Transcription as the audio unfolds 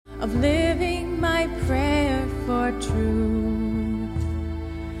of living my prayer for truth.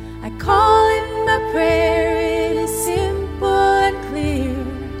 I call it my prayer, it is simple and clear.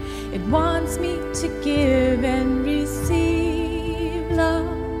 It wants me to give and receive love.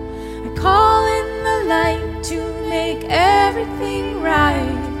 I call in the light to make everything right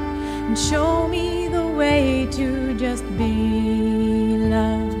and show me the way to just be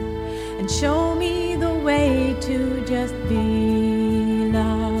love. And show me the way to just be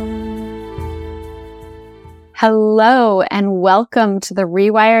love. Hello, and welcome to the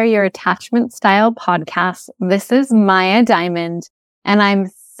Rewire Your Attachment Style podcast. This is Maya Diamond, and I'm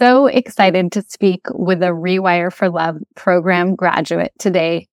so excited to speak with a Rewire for Love program graduate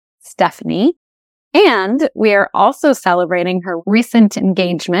today, Stephanie. And we are also celebrating her recent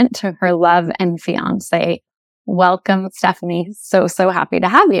engagement to her love and fiance. Welcome, Stephanie. So happy to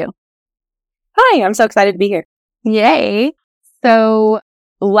have you. Hi, I'm so excited to be here. Yay. So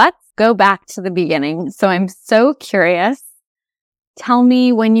let's go back to the beginning. So I'm so curious. Tell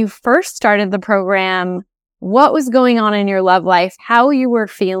me, when you first started the program, what was going on in your love life, how you were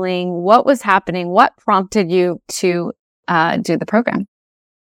feeling, what was happening, what prompted you to do the program?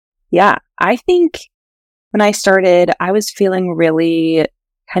 Yeah, I think when I started, I was feeling really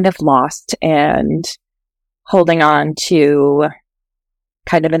kind of lost and holding on to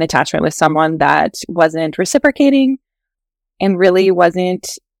kind of an attachment with someone that wasn't reciprocating and really wasn't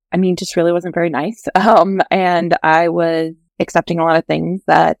very nice. And I was accepting a lot of things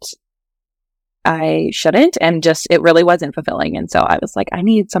that I shouldn't, and just, it really wasn't fulfilling. And so I was like, I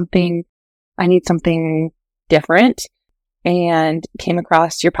need something different, and came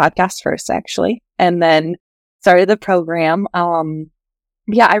across your podcast first, actually, and then started the program. I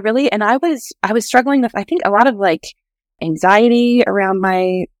was struggling with, I think, a lot of anxiety around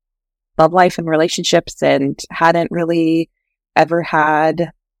my love life and relationships, and hadn't really ever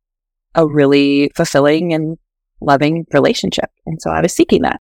had a really fulfilling and loving relationship. And so I was seeking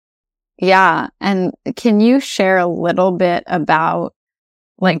that. Yeah. And can you share a little bit about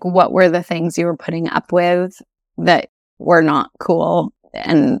what were the things you were putting up with that were not cool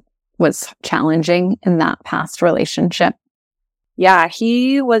and was challenging in that past relationship? Yeah,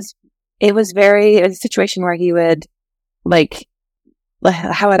 it was a situation where he would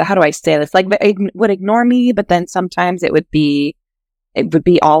how do I say this? Would ignore me, but then sometimes it would be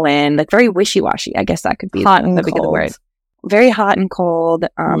all in, very wishy-washy. I guess that could be hot and the cold. word. Very hot and cold,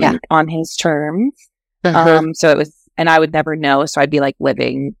 on his terms. So it was, and I would never know. So I'd be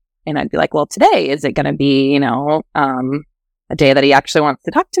living, and I'd be like, well, today, is it going to be, a day that he actually wants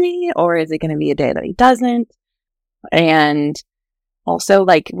to talk to me, or is it going to be a day that he doesn't? And also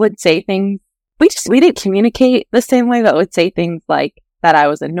would say things. We didn't communicate the same way, but would say things that I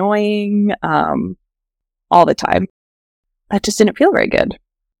was annoying, all the time. That just didn't feel very good.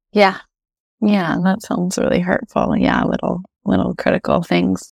 Yeah. Yeah. That sounds really hurtful. Yeah. Little critical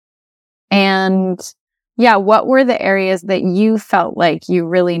things. And yeah, what were the areas that you felt like you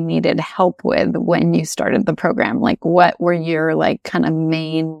really needed help with when you started the program? What were your kind of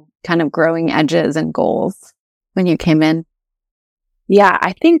main kind of growing edges and goals when you came in? Yeah,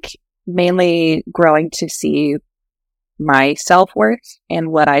 I think mainly growing to see my self-worth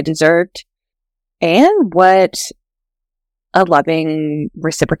and what I deserved, and what a loving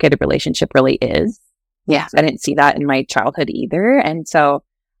reciprocated relationship really is. Yeah. I didn't see that in my childhood either. And so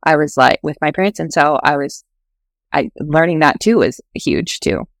I was with my parents. And so learning that too was huge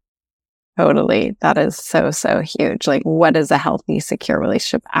too. Totally. That is so huge. What does a healthy, secure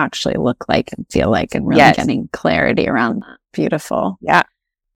relationship actually look like and feel like, and really getting clarity around that. Beautiful. Yeah.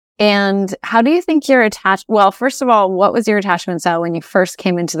 And how do you think your well, first of all, what was your attachment style when you first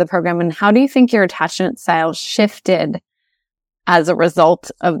came into the program? And how do you think your attachment style shifted as a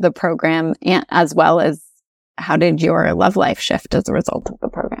result of the program, and as well as how did your love life shift as a result of the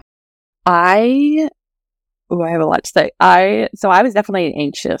program? I have a lot to say. I was definitely an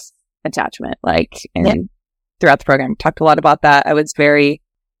anxious attachment, throughout the program. Talked a lot about that. I was very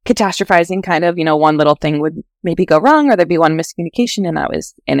catastrophizing, kind of, one little thing would maybe go wrong, or there'd be one miscommunication,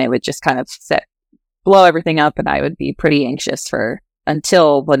 and it would just kind of blow everything up, and I would be pretty anxious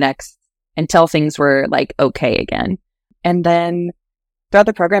until things were okay again. And then throughout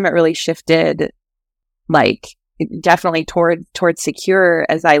the program, it really shifted, definitely towards secure,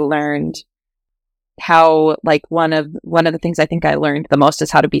 as I learned how, one of the things I think I learned the most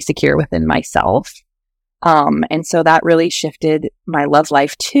is how to be secure within myself. And so that really shifted my love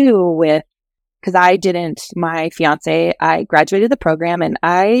life too, because my fiance, I graduated the program, and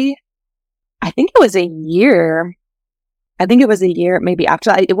I think it was a year maybe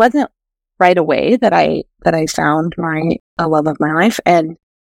after. It wasn't right away that I found a love of my life. And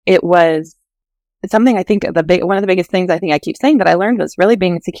it was something I think one of the biggest things I think I keep saying that I learned was really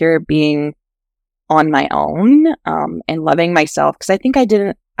being secure, being on my own, and loving myself. Cause I think I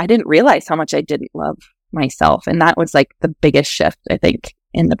didn't realize how much I didn't love myself. And that was like the biggest shift, I think,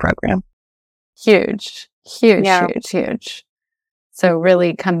 in the program. Huge. So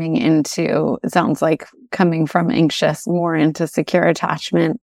really coming into, it sounds like coming from anxious more into secure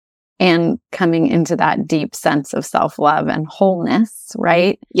attachment and coming into that deep sense of self-love and wholeness,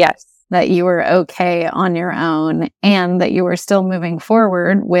 right? Yes. That you were okay on your own and that you were still moving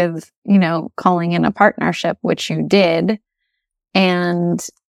forward with, calling in a partnership, which you did. And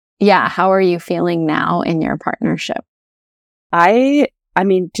yeah, how are you feeling now in your partnership? I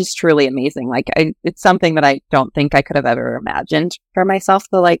mean, just truly amazing. Like it's something that I don't think I could have ever imagined for myself.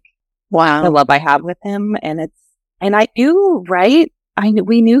 The love I have with him. And I knew, right?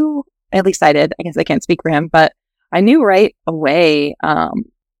 We knew, at least I did. I guess I can't speak for him, but I knew right away.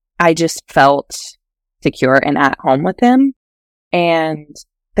 I just felt secure and at home with him. And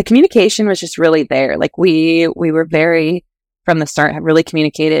the communication was just really there. Like we were very, from the start, have really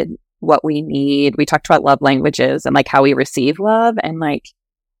communicated what we need. We talked about love languages and like how we receive love. And like,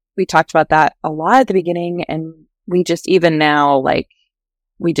 we talked about that a lot at the beginning. And we just, even now, like,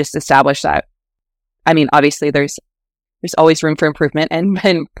 we just established that. I mean, obviously there's always room for improvement and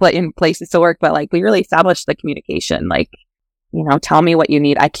in places to work, but like we really established the communication, like, tell me what you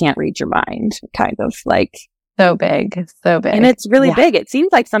need. I can't read your mind, kind of like. So big. And it's really big. It seems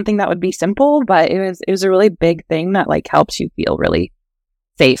like something that would be simple, but it was a really big thing that like helps you feel really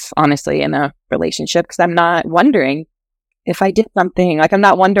safe, honestly, in a relationship. Cause I'm not wondering if I did something, like I'm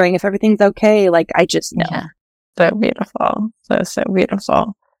not wondering if everything's okay. Like I just know. Yeah. So beautiful. So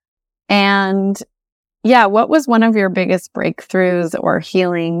beautiful. And yeah, what was one of your biggest breakthroughs or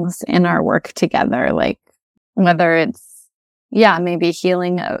healings in our work together? Like whether it's, maybe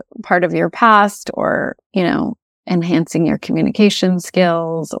healing a part of your past or, enhancing your communication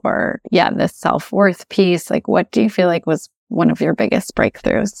skills or, the self-worth piece. Like, what do you feel like was one of your biggest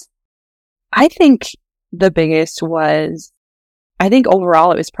breakthroughs? I think the biggest was,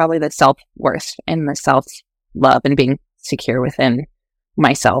 overall, it was probably the self-worth and the self-love and being secure within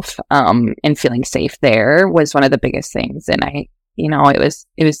myself, and feeling safe there was one of the biggest things. And it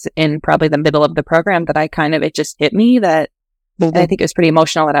was in probably the middle of the program that it just hit me that I think it was pretty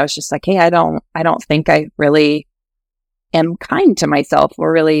emotional that I was just like, hey, I don't think I really am kind to myself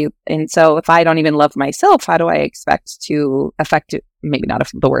or really. And so if I don't even love myself, how do I expect to maybe not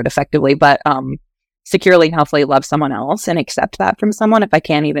the word effectively, but, securely and healthily love someone else and accept that from someone if I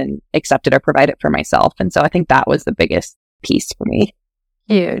can't even accept it or provide it for myself. And so I think that was the biggest piece for me.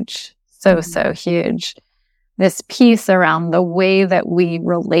 Huge. So huge. This piece around the way that we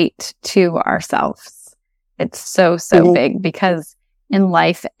relate to ourselves. It's so big because in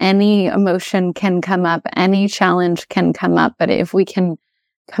life, any emotion can come up, any challenge can come up. But if we can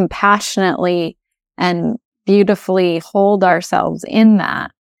compassionately and beautifully hold ourselves in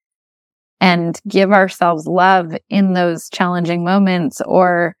that and give ourselves love in those challenging moments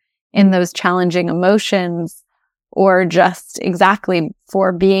or in those challenging emotions, or just exactly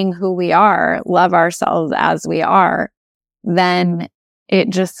for being who we are, love ourselves as we are, then it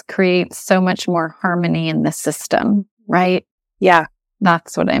just creates so much more harmony in the system, right? Yeah.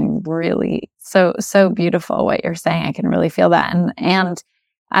 That's what I'm really, so beautiful what you're saying. I can really feel that. And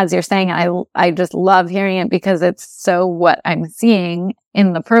as you're saying, I just love hearing it because it's so what I'm seeing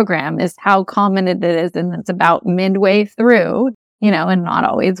in the program is how common it is. And it's about midway through, and not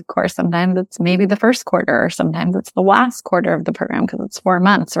always, of course, sometimes it's maybe the first quarter or sometimes it's the last quarter of the program because it's 4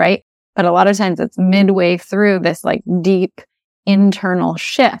 months, right? But a lot of times it's midway through this like deep internal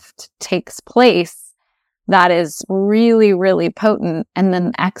shift takes place that is really, really potent. And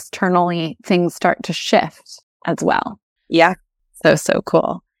then externally things start to shift as well. Yeah. So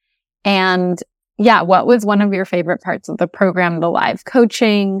cool. And what was one of your favorite parts of the program? The live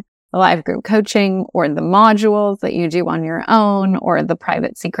coaching, the live group coaching, or the modules that you do on your own, or the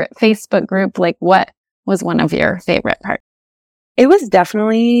private secret Facebook group? Like what was one of your favorite parts? It was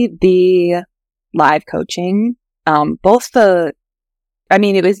definitely the live coaching. It was the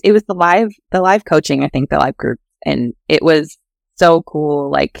live coaching, I think, the live group. And it was so cool.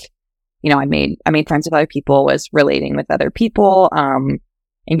 Like, I made friends with other people, was relating with other people, and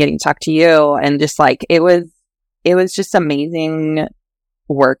getting to talk to you. And just like, it was just amazing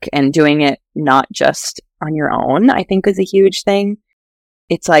work, and doing it not just on your own, I think is a huge thing.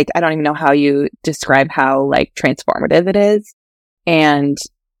 It's like, I don't even know how you describe how like transformative it is. And,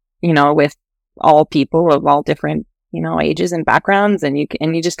 with all people of all different ages and backgrounds, and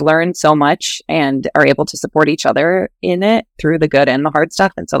you just learn so much and are able to support each other in it through the good and the hard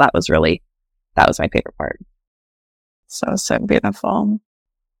stuff. And so that was my favorite part. So beautiful.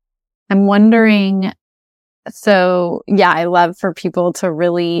 I'm wondering, so yeah, I love for people to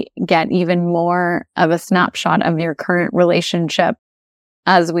really get even more of a snapshot of your current relationship.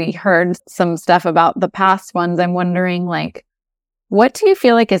 As we heard some stuff about the past ones, I'm wondering, like, what do you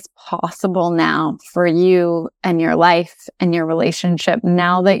feel like is possible now for you and your life and your relationship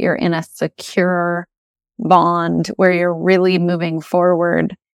now that you're in a secure bond where you're really moving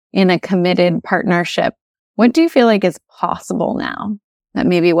forward in a committed partnership? What do you feel like is possible now that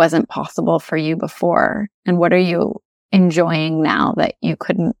maybe wasn't possible for you before? And what are you enjoying now that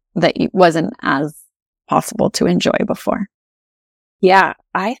it wasn't as possible to enjoy before? Yeah,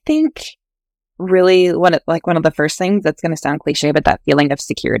 I think really one of the first things, that's going to sound cliche, but that feeling of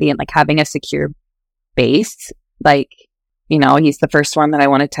security and like having a secure base, like, he's the first one that I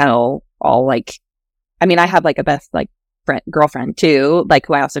want to tell all, like, I mean, I have like a best like girlfriend too, like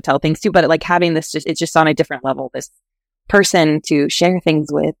who I also tell things to, but like having this it's just on a different level, this person to share things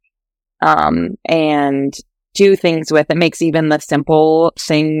with, and do things with. It makes even the simple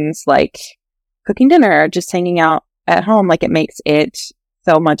things like cooking dinner, just hanging out at home, like it makes it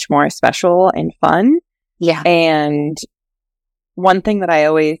so much more special and fun. Yeah. And one thing that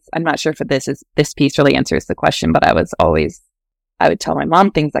I'm not sure if this piece really answers the question, but I would tell my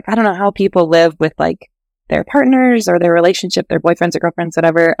mom things like, I don't know how people live with like their partners or their relationship, their boyfriends or girlfriends,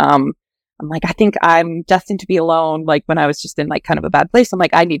 whatever. I'm like, I think I'm destined to be alone. Like when I was just in like kind of a bad place, I'm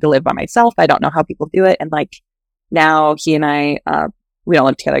like, I need to live by myself. I don't know how people do it. And like now he and I, we don't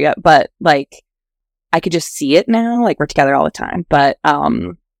live together yet, but like I could just see it now. Like we're together all the time, but,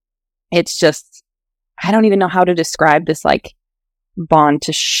 it's just, I don't even know how to describe this like bond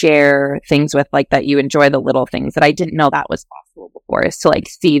to share things with, like that you enjoy the little things that I didn't know that was possible before, is to like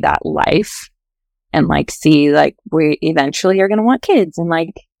see that life and like see like we eventually are going to want kids and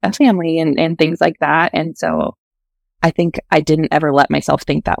like a family and things like that. And so I think I didn't ever let myself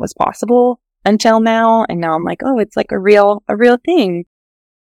think that was possible until now. And now I'm like, oh, it's like a real thing.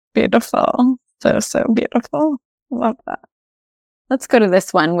 Beautiful. So beautiful. Love that. Let's go to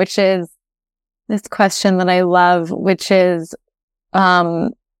this one, which is this question that I love, which is, sometimes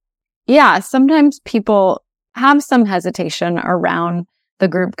people have some hesitation around the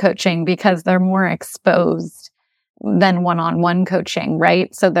group coaching because they're more exposed than one-on-one coaching,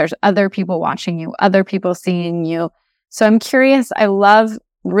 right? So there's other people watching you, other people seeing you. So I'm curious, I love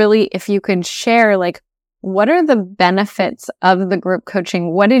really if you could share, like, what are the benefits of the group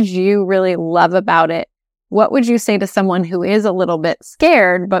coaching? What did you really love about it? What would you say to someone who is a little bit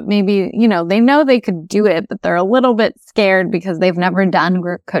scared, but maybe, they know they could do it, but they're a little bit scared because they've never done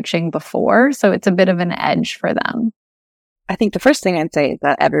group coaching before. So it's a bit of an edge for them. I think the first thing I'd say is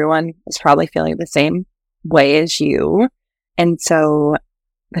that everyone is probably feeling the same way as you. And so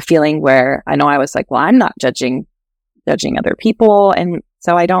the feeling where I know I was like, well, I'm not judging other people. And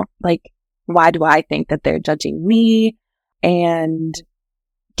so I don't like, why do I think that they're judging me? And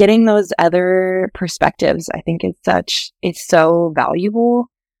getting those other perspectives, I think it's so valuable.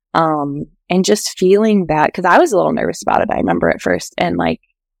 And just feeling that, because I was a little nervous about it, I remember at first, and like,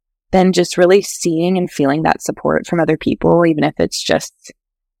 then just really seeing and feeling that support from other people, even if it's just,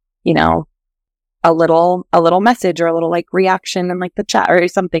 a little message or a little like reaction in like the chat or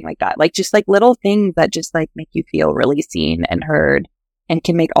something like that. Like just like little things that just like make you feel really seen and heard and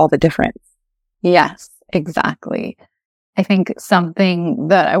can make all the difference. Yes, exactly. I think something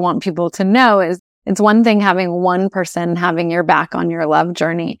that I want people to know is it's one thing having one person having your back on your love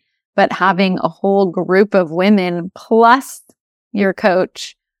journey, but having a whole group of women plus your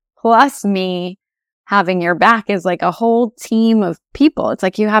coach plus me having your back is like a whole team of people. It's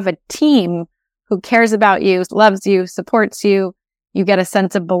like you have a team who cares about you, loves you, supports you. You get a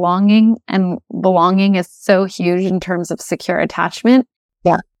sense of belonging, and belonging is so huge in terms of secure attachment.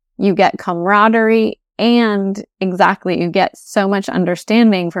 Yeah. You get camaraderie, and exactly, you get so much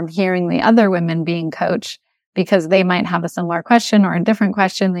understanding from hearing the other women being coached, because they might have a similar question or a different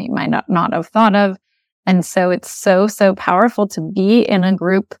question that you might not have thought of. And so it's so powerful to be in a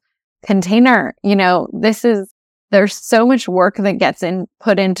group container. There's so much work that gets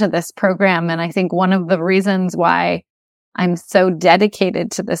put into this program. And I think one of the reasons why I'm so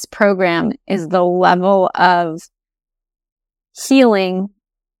dedicated to this program is the level of healing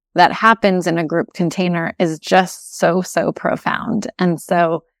that happens in a group container is just so profound. And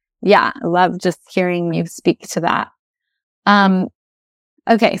so, yeah, I love just hearing you speak to that.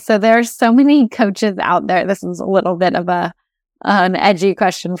 Okay, so there's so many coaches out there. This is a little bit of a an edgy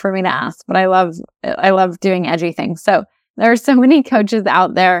question for me to ask, but I love doing edgy things. So there are so many coaches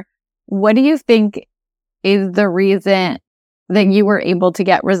out there. What do you think is the reason that you were able to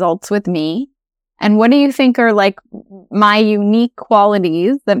get results with me? And what do you think are like my unique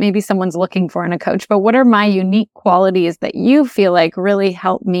qualities that maybe someone's looking for in a coach, but what are my unique qualities that you feel like really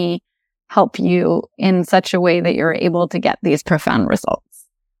help me help you in such a way that you're able to get these profound results?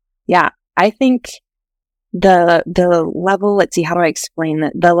 Yeah, I think the level, let's see, how do I explain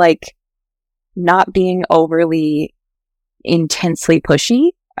that? The like not being overly intensely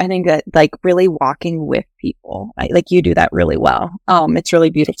pushy. I think that like really walking with people, like you do that really well. It's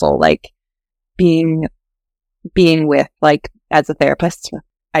really beautiful. Like being with, like as a therapist,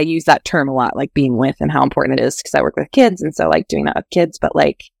 I use that term a lot, like being with and how important it is because I work with kids. And so like doing that with kids, but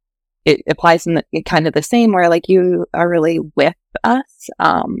like it applies in kind of the same where like you are really with us.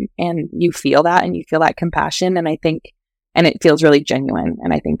 And you feel that and you feel that compassion. And I think, and it feels really genuine.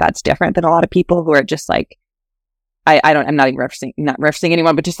 And I think that's different than a lot of people who are just like, I'm not even referencing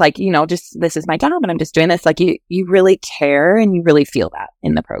anyone, but just like, just this is my job and I'm just doing this. Like you really care and you really feel that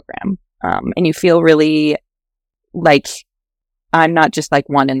in the program. And you feel really like I'm not just like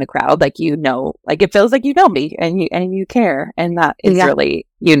one in the crowd, like, like it feels like you know me and you care. And that is really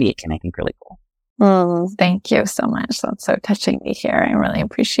unique and I think really cool. Oh, thank you so much. That's so touching to hear. I really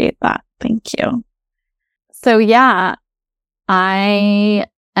appreciate that. Thank you. So yeah, I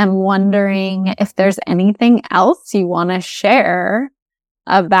am wondering if there's anything else you want to share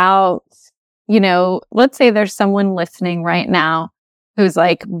about, let's say there's someone listening right now who's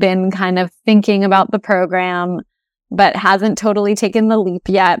like been kind of thinking about the program, but hasn't totally taken the leap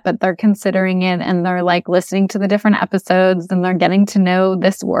yet, but they're considering it and they're like listening to the different episodes and they're getting to know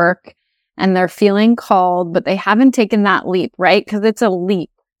this work and they're feeling called, but they haven't taken that leap, right? Because it's a leap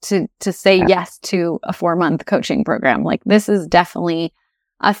to say yes to a 4-month coaching program. Like this is definitely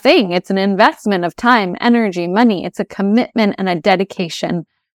a thing. It's an investment of time, energy, money. It's a commitment and a dedication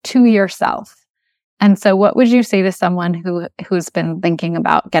to yourself. And so what would you say to someone who's been thinking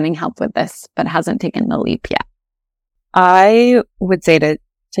about getting help with this, but hasn't taken the leap yet? I would say to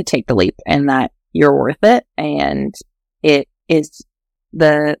take the leap and that you're worth it. And it is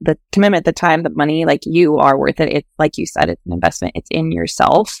the commitment, the time, the money, like you are worth it. It's like you said, it's an investment. It's in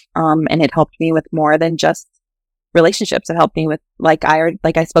yourself. And it helped me with more than just relationships. It helped me with like I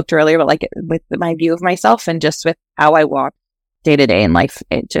spoke to earlier, but like with my view of myself and just with how I walk day to day in life.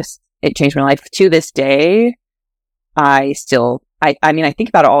 It changed my life. To this day, I think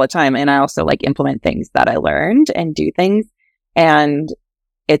about it all the time. And I also like implement things that I learned and do things. And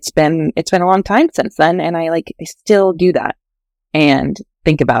it's been a long time since then. And I still do that and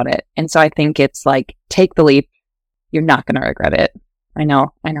think about it. And so I think it's like, take the leap. You're not going to regret it. I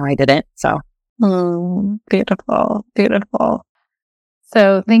know I didn't. So. Beautiful. Beautiful.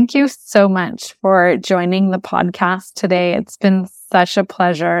 So thank you so much for joining the podcast today. It's been such a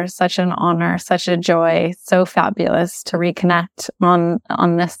pleasure, such an honor, such a joy, so fabulous to reconnect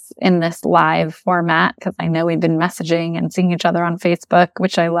in this live format because I know we've been messaging and seeing each other on Facebook,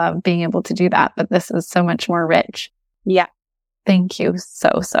 which I love being able to do that, but this is so much more rich. Yeah. Thank you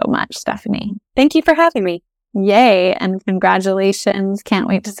so much, Stephanie. Thank you for having me. Yay. And congratulations. Can't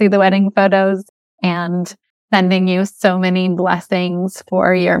wait to see the wedding photos and sending you so many blessings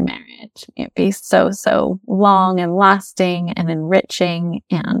for your marriage. It'd be so long and lasting and enriching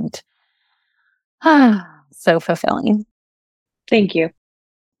and so fulfilling. Thank you.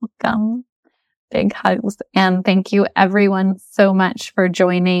 Welcome. Big hugs. And thank you everyone so much for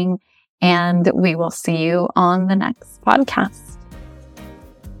joining. And we will see you on the next podcast.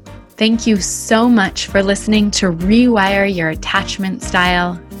 Thank you so much for listening to Rewire Your Attachment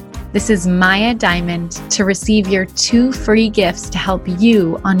Style. This is Maya Diamond. To receive your 2 free gifts to help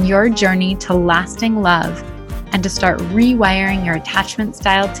you on your journey to lasting love and to start rewiring your attachment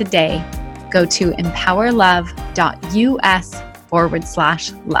style today, go to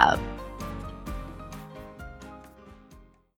empowerlove.us/love.